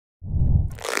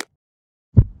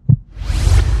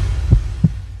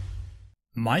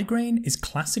Migraine is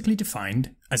classically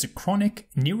defined as a chronic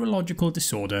neurological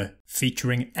disorder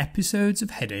featuring episodes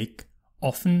of headache,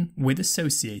 often with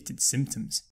associated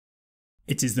symptoms.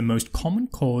 It is the most common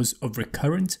cause of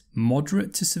recurrent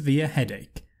moderate to severe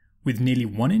headache, with nearly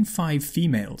 1 in 5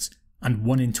 females and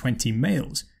 1 in 20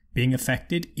 males being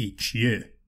affected each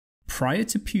year. Prior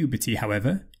to puberty,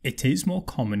 however, it is more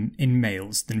common in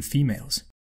males than females.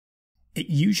 It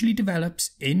usually develops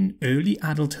in early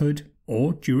adulthood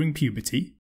or during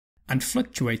puberty, and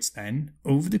fluctuates then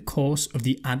over the course of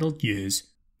the adult years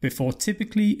before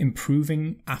typically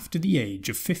improving after the age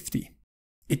of 50.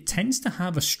 It tends to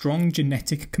have a strong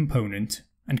genetic component,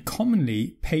 and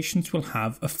commonly patients will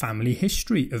have a family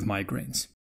history of migraines.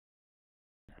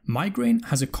 Migraine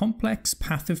has a complex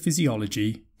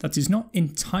pathophysiology that is not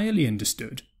entirely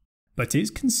understood, but is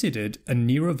considered a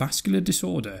neurovascular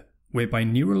disorder whereby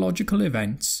neurological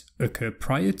events occur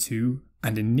prior to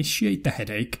and initiate the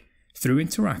headache through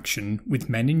interaction with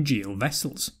meningeal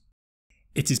vessels.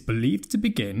 It is believed to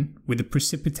begin with a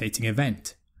precipitating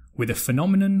event, with a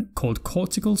phenomenon called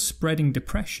cortical spreading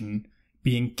depression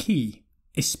being key,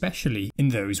 especially in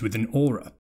those with an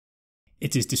aura.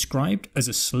 It is described as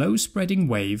a slow spreading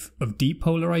wave of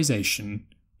depolarization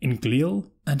in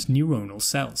glial and neuronal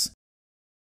cells.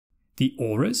 The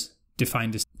auras,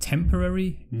 defined as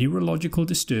temporary neurological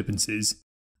disturbances,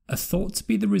 are thought to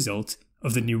be the result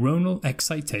of the neuronal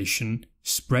excitation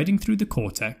spreading through the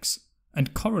cortex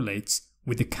and correlates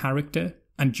with the character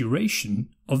and duration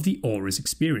of the auras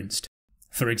experienced.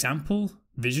 For example,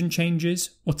 vision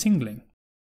changes or tingling.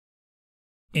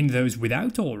 In those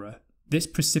without aura, this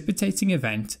precipitating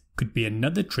event could be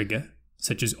another trigger,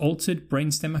 such as altered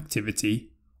brainstem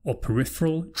activity or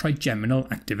peripheral trigeminal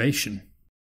activation.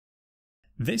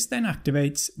 This then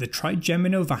activates the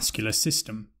trigeminovascular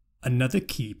system, another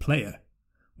key player,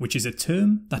 which is a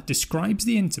term that describes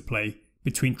the interplay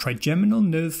between trigeminal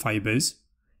nerve fibers,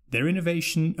 their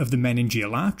innervation of the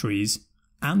meningeal arteries,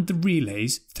 and the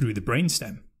relays through the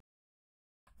brainstem.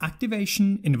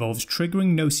 Activation involves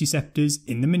triggering nociceptors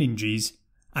in the meninges,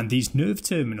 and these nerve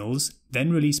terminals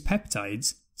then release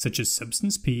peptides such as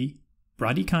substance P,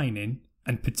 bradykinin,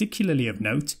 and particularly of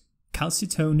note,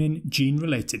 calcitonin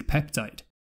gene-related peptide,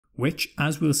 which,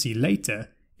 as we'll see later,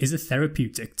 is a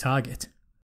therapeutic target.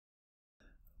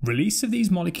 Release of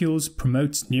these molecules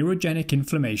promotes neurogenic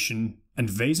inflammation and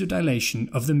vasodilation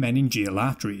of the meningeal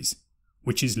arteries,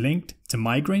 which is linked to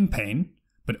migraine pain,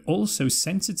 but also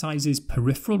sensitizes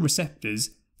peripheral receptors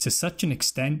to such an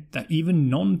extent that even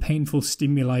non-painful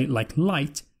stimuli like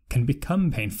light can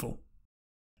become painful.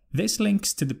 This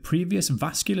links to the previous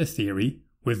vascular theory,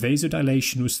 where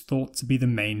vasodilation was thought to be the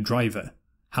main driver.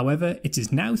 However, it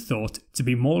is now thought to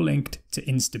be more linked to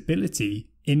instability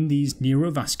in these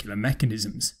neurovascular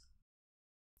mechanisms.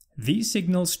 These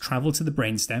signals travel to the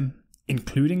brainstem,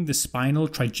 including the spinal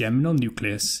trigeminal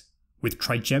nucleus, with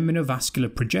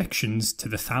trigeminovascular projections to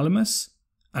the thalamus,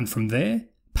 and from there,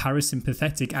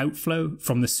 parasympathetic outflow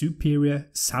from the superior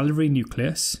salivary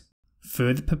nucleus,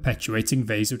 further perpetuating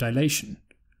vasodilation,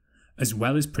 as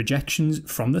well as projections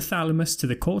from the thalamus to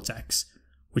the cortex,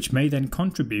 which may then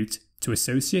contribute to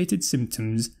associated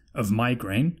symptoms of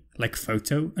migraine like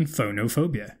photo and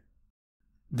phonophobia.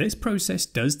 This process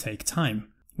does take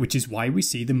time, which is why we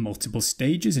see the multiple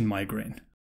stages in migraine.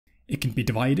 It can be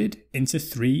divided into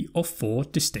 3 or 4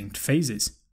 distinct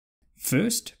phases.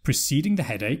 First, preceding the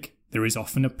headache, there is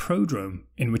often a prodrome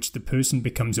in which the person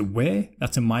becomes aware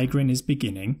that a migraine is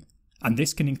beginning, and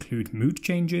this can include mood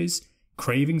changes,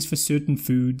 cravings for certain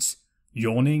foods,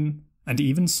 yawning, and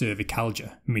even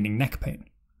cervicalgia, meaning neck pain.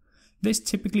 This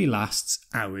typically lasts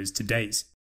hours to days.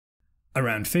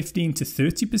 Around 15 to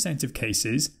 30% of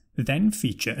cases then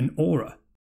feature an aura.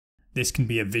 This can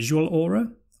be a visual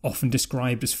aura, often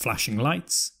described as flashing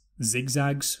lights,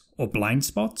 zigzags, or blind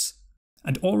spots,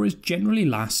 and auras generally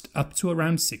last up to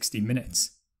around 60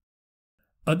 minutes.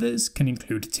 Others can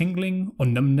include tingling or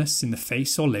numbness in the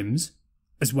face or limbs,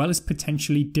 as well as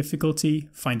potentially difficulty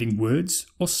finding words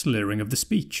or slurring of the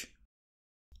speech.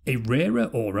 A rarer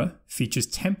aura features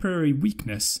temporary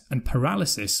weakness and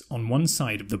paralysis on one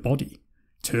side of the body,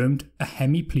 termed a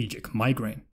hemiplegic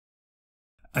migraine.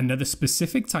 Another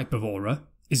specific type of aura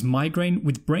is migraine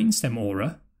with brainstem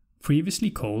aura, previously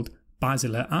called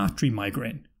basilar artery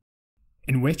migraine,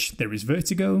 in which there is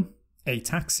vertigo,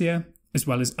 ataxia, as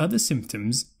well as other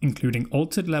symptoms including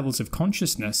altered levels of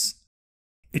consciousness.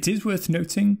 It is worth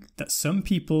noting that some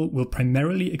people will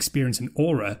primarily experience an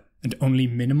aura and only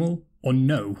minimal or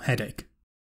no headache.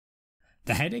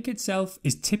 The headache itself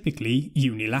is typically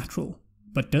unilateral,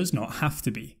 but does not have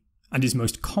to be, and is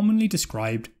most commonly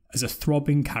described as a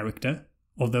throbbing character,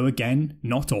 although again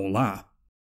not all are.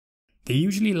 They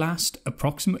usually last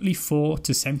approximately 4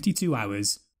 to 72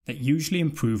 hours that usually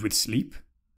improve with sleep,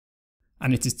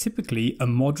 and it is typically a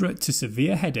moderate to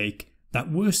severe headache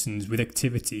that worsens with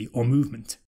activity or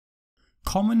movement.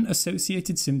 Common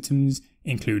associated symptoms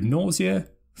include nausea,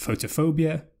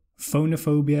 photophobia,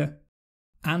 phonophobia,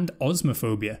 and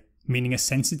osmophobia, meaning a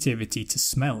sensitivity to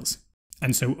smells,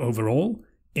 and so overall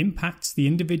impacts the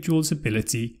individual's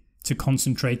ability to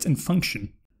concentrate and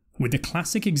function, with the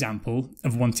classic example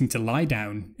of wanting to lie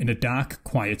down in a dark,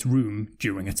 quiet room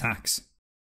during attacks.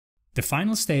 The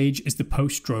final stage is the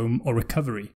postdrome or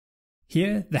recovery.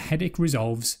 Here, the headache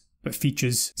resolves, but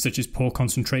features such as poor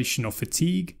concentration or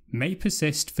fatigue may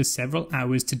persist for several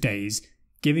hours to days,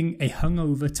 giving a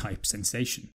hungover type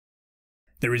sensation.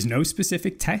 There is no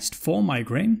specific test for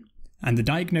migraine, and the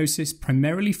diagnosis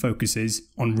primarily focuses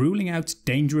on ruling out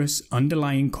dangerous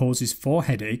underlying causes for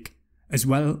headache, as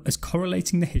well as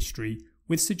correlating the history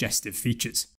with suggestive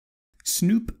features.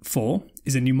 SNOOP4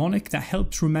 is a mnemonic that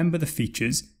helps remember the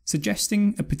features,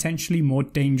 suggesting a potentially more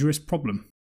dangerous problem.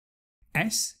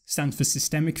 S stands for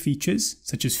systemic features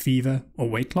such as fever or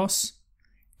weight loss.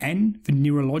 N for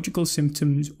neurological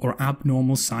symptoms or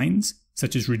abnormal signs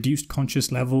such as reduced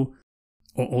conscious level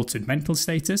or altered mental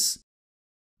status.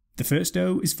 The first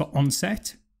O is for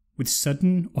onset, with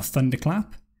sudden or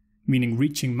thunderclap, meaning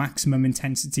reaching maximum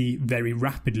intensity very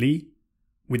rapidly,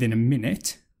 within a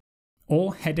minute,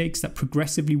 or headaches that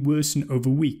progressively worsen over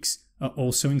weeks are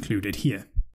also included here.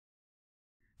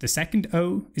 The second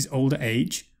O is older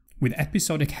age, with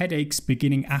episodic headaches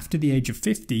beginning after the age of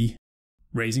 50,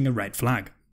 raising a red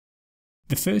flag.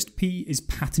 The first P is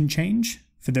pattern change,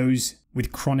 for those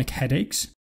with chronic headaches.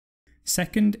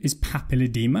 Second is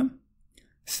papilledema.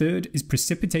 Third is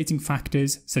precipitating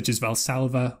factors such as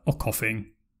Valsalva or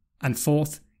coughing. And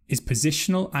fourth is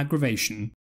positional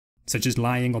aggravation, such as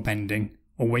lying or bending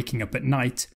or waking up at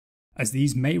night, as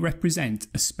these may represent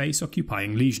a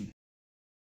space-occupying lesion.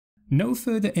 No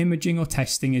further imaging or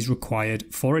testing is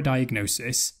required for a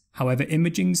diagnosis. However,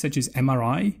 imaging such as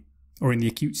MRI or in the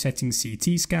acute setting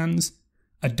CT scans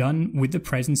are done with the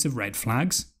presence of red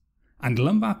flags, and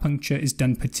lumbar puncture is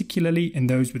done particularly in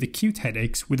those with acute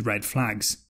headaches with red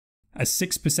flags, as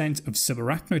 6% of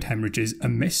subarachnoid hemorrhages are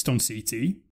missed on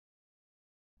CT.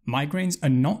 Migraines are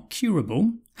not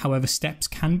curable, however steps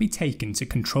can be taken to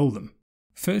control them.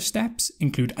 First steps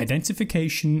include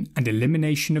identification and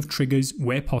elimination of triggers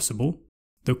where possible,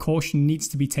 though caution needs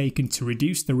to be taken to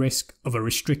reduce the risk of a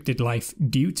restricted life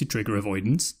due to trigger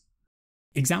avoidance.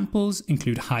 Examples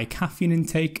include high caffeine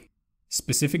intake,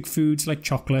 specific foods like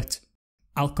chocolate,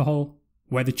 alcohol,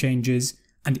 weather changes,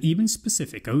 and even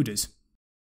specific odours.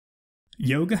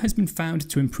 Yoga has been found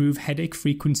to improve headache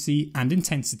frequency and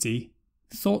intensity,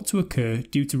 thought to occur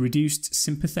due to reduced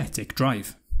sympathetic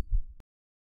drive.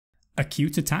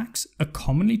 Acute attacks are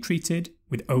commonly treated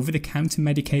with over-the-counter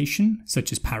medication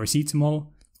such as paracetamol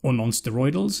or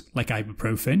non-steroidals like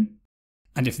ibuprofen,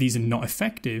 and if these are not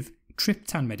effective,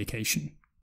 triptan medication.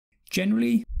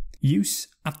 Generally, use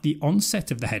at the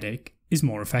onset of the headache is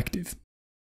more effective.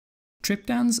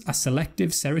 Triptans are selective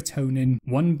serotonin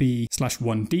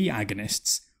 1B/1D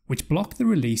agonists which block the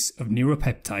release of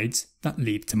neuropeptides that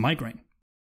lead to migraine.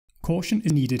 Caution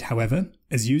is needed, however,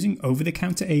 as using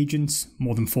over-the-counter agents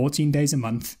more than 14 days a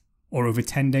month or over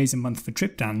 10 days a month for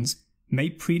triptans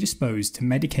may predispose to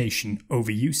medication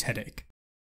overuse headache.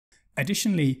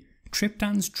 Additionally,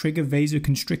 triptans trigger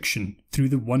vasoconstriction through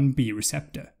the 1B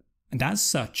receptor, and as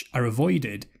such are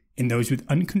avoided in those with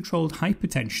uncontrolled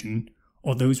hypertension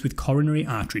or those with coronary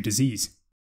artery disease.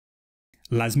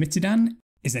 Lasmiditan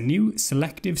is a new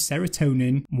selective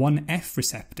serotonin 1F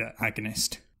receptor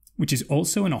agonist, which is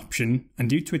also an option and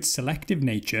due to its selective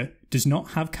nature does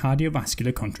not have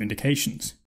cardiovascular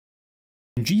contraindications.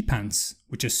 Gepants,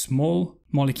 which are small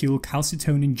molecule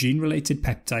calcitonin gene-related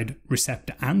peptide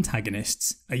receptor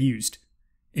antagonists, are used.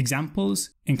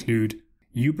 Examples include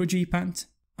ubrogepant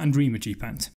and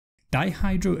rimogepant.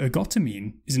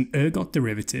 Dihydroergotamine is an ergot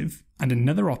derivative and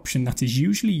another option that is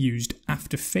usually used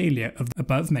after failure of the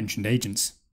above-mentioned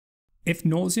agents. If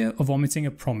nausea or vomiting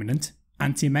are prominent,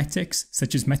 antiemetics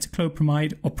such as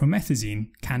metoclopramide or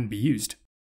promethazine can be used.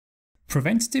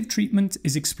 Preventative treatment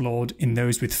is explored in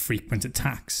those with frequent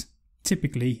attacks,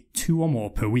 typically 2 or more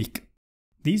per week.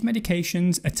 These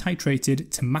medications are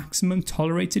titrated to maximum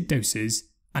tolerated doses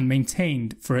and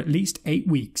maintained for at least 8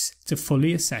 weeks to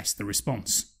fully assess the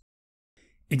response.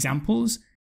 Examples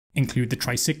include the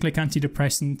tricyclic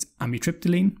antidepressant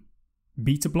amitriptyline,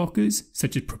 beta blockers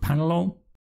such as propranolol,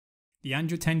 the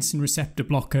angiotensin receptor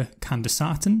blocker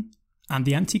candesartan, and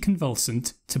the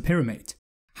anticonvulsant topiramate.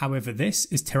 However, this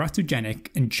is teratogenic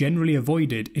and generally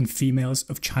avoided in females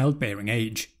of childbearing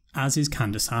age, as is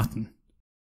candesartan.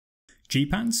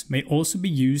 Gepants may also be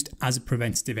used as a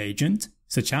preventative agent,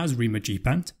 such as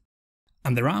rimogepant,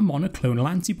 and there are monoclonal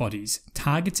antibodies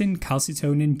targeting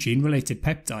calcitonin gene-related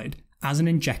peptide as an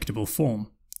injectable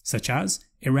form, such as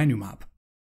irenumab.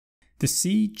 The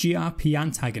CGRP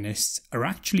antagonists are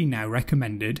actually now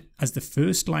recommended as the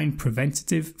first-line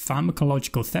preventative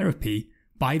pharmacological therapy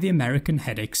by the American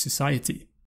Headache Society.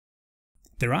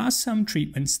 There are some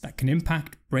treatments that can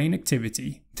impact brain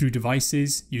activity through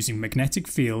devices using magnetic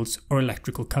fields or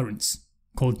electrical currents,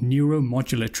 called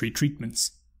neuromodulatory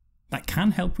treatments, that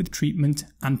can help with treatment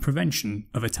and prevention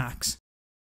of attacks.